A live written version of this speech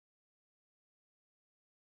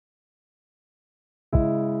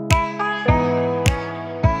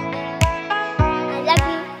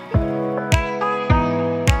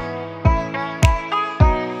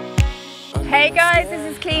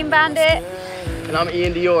this is Clean Bandit. And I'm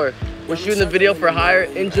Ian Dior. We're shooting the video for hire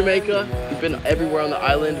in Jamaica. We've been everywhere on the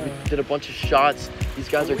island. We did a bunch of shots. These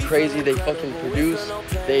guys are crazy. They fucking produce,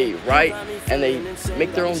 they write, and they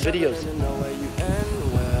make their own videos.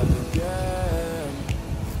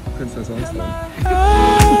 Princess Einstein.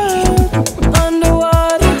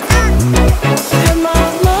 Underwater, in my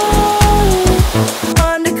mind,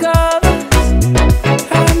 undercover,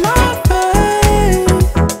 had my face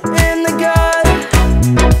in the gutter.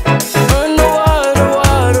 Underwater,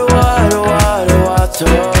 water, water, water,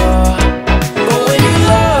 water. But when you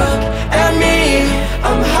look at me,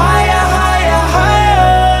 I'm higher, higher, higher.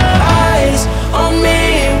 Eyes on me,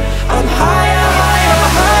 I'm higher, higher,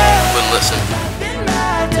 higher. But listen.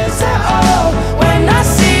 When I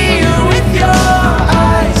see you with your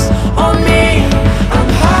eyes on me, I'm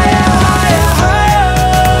higher, higher, higher.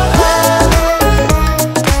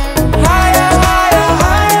 Higher, higher,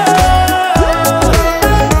 higher.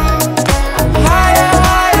 Higher,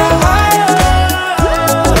 higher, higher.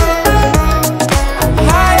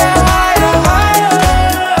 Higher, higher, higher.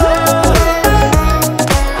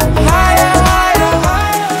 Higher, higher,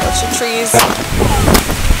 higher. Watch your trees.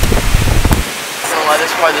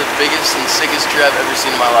 That's probably the biggest and sickest tree I've ever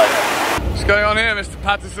seen in my life. What's going on here, Mr.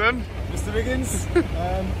 Patterson? Mr. Wiggins?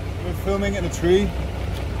 We're filming in a tree.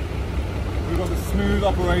 We've got the smooth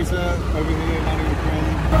operator over here manning the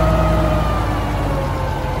crane.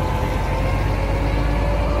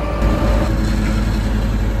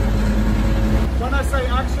 When I say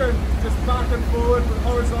action, just back and forward with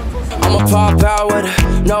horizontal. I'ma pop out with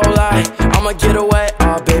no lie. I'ma get away,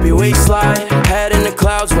 oh baby we slide. Head in the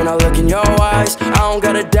clouds when I look in your eyes. I don't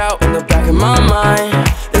got a doubt in the back of my mind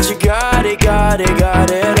that you got it, got it, got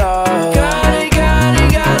it all. Got it, got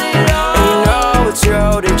it, got it all. And you know it's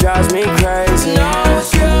true, that drives me crazy. You know it's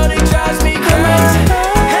true, that drives me crazy.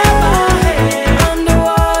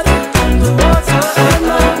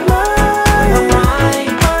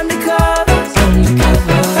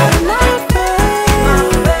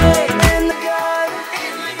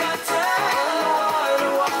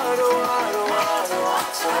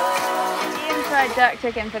 Jerk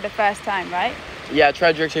chicken for the first time, right? Yeah, I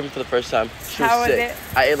tried jerk chicken for the first time. How was it?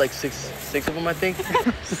 I ate like six of them, I think.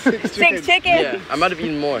 Six chicken? Yeah, I might have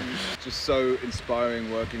eaten more. Just so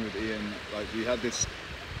inspiring working with Ian. Like, we had this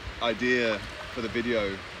idea for the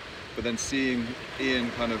video, but then seeing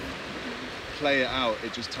Ian kind of play it out,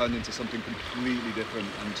 it just turned into something completely different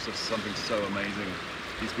and just something so amazing.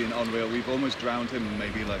 He's been unreal. We've almost drowned him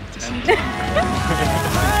maybe like 10 times.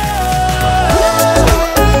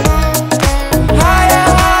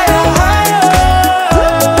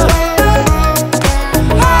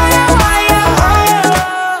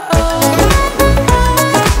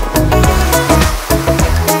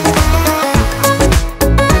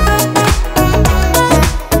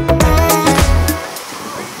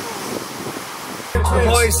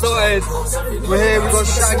 Started. We're here, we've got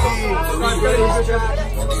Shaggy.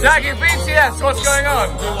 Shaggy, BTS, what's going on?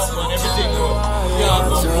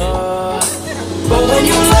 But when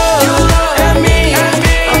you look at me,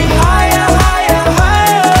 I'm higher, higher,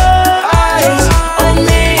 higher. Eyes on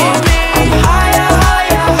me, I'm higher,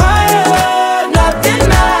 higher, higher. Nothing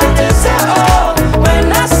matters at all when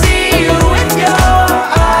I see you with your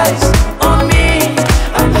eyes on me.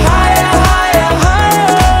 I'm higher, higher, higher.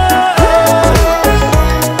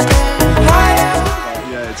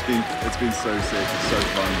 It's been so sick, it's so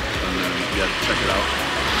fun, and yeah, check it out.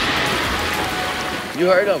 You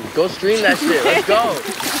heard him. Go stream that shit. Let's go.